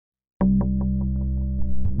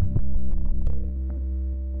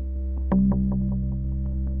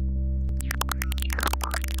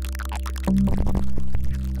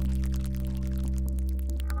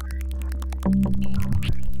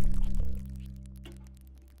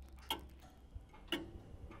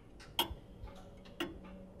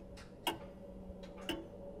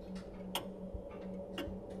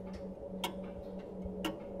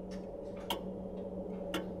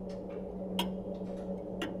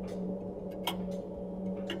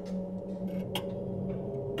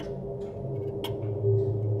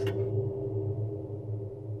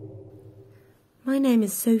My name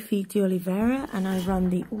is Sophie de Oliveira and I run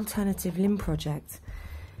the Alternative Limb Project.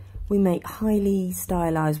 We make highly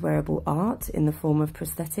stylised wearable art in the form of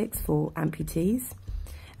prosthetics for amputees,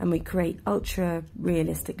 and we create ultra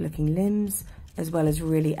realistic looking limbs as well as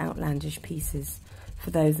really outlandish pieces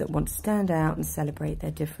for those that want to stand out and celebrate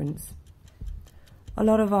their difference. A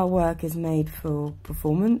lot of our work is made for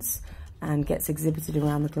performance and gets exhibited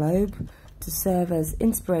around the globe to serve as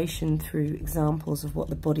inspiration through examples of what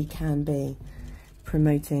the body can be,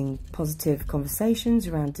 promoting positive conversations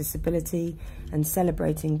around disability and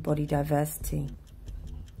celebrating body diversity.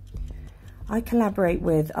 I collaborate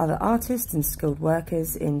with other artists and skilled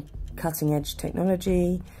workers in cutting-edge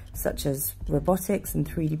technology such as robotics and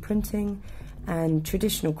 3D printing, and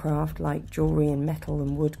traditional craft like jewellery and metal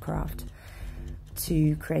and wood craft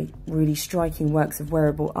to create really striking works of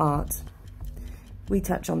wearable art. We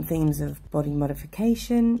touch on themes of body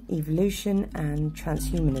modification, evolution and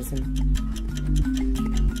transhumanism.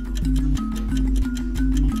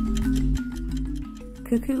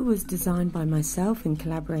 Cuckoo was designed by myself in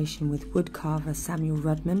collaboration with woodcarver Samuel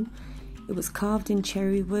Rudman. It was carved in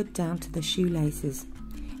cherry wood down to the shoelaces.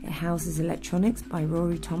 It houses electronics by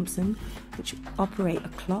Rory Thompson, which operate a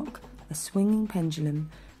clock, a swinging pendulum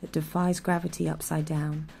that defies gravity upside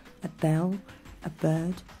down, a bell, a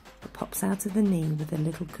bird that pops out of the knee with a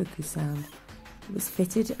little cuckoo sound. It was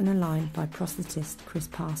fitted and aligned by prosthetist Chris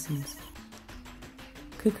Parsons.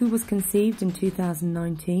 Cuckoo was conceived in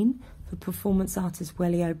 2019 for performance artist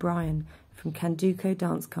Welly O Brien from Candoco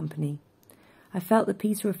Dance Company. I felt the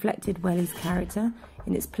piece reflected Welly's character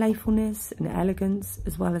in its playfulness and elegance,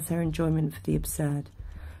 as well as her enjoyment for the absurd,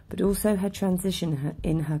 but also her transition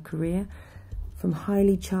in her career from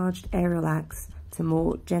highly charged aerial acts to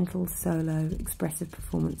more gentle solo expressive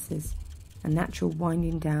performances, a natural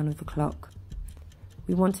winding down of the clock.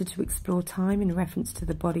 We wanted to explore time in reference to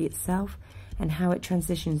the body itself and how it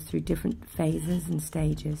transitions through different phases and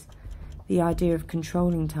stages. The idea of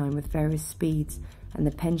controlling time with various speeds and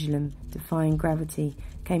the pendulum defying gravity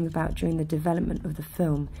came about during the development of the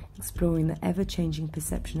film, exploring the ever-changing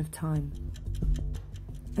perception of time.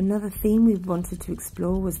 Another theme we wanted to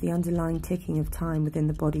explore was the underlying ticking of time within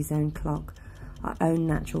the body's own clock, our own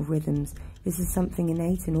natural rhythms. This is something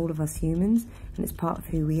innate in all of us humans, and it's part of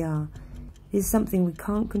who we are. It is something we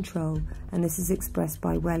can't control, and this is expressed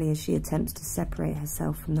by Welly as she attempts to separate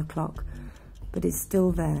herself from the clock. But it's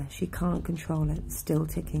still there, she can't control it, it's still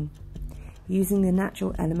ticking. Using the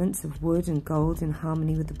natural elements of wood and gold in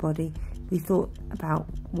harmony with the body, we thought about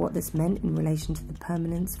what this meant in relation to the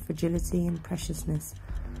permanence, fragility and preciousness.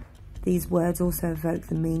 These words also evoke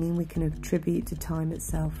the meaning we can attribute to time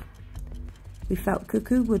itself. We felt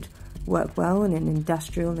Cuckoo would work well in an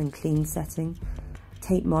industrial and clean setting.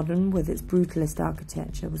 Tate Modern, with its brutalist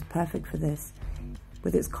architecture, was perfect for this.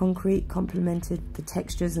 With its concrete, complemented the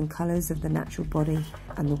textures and colours of the natural body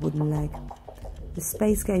and the wooden leg. The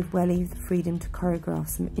space gave Welly the freedom to choreograph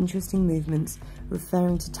some interesting movements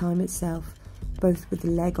referring to time itself, both with the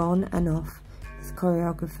leg on and off, with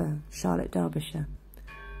choreographer Charlotte Derbyshire.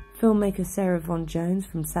 Filmmaker Sarah Vaughan Jones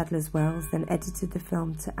from Sadler's Wells then edited the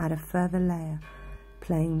film to add a further layer,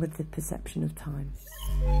 playing with the perception of time.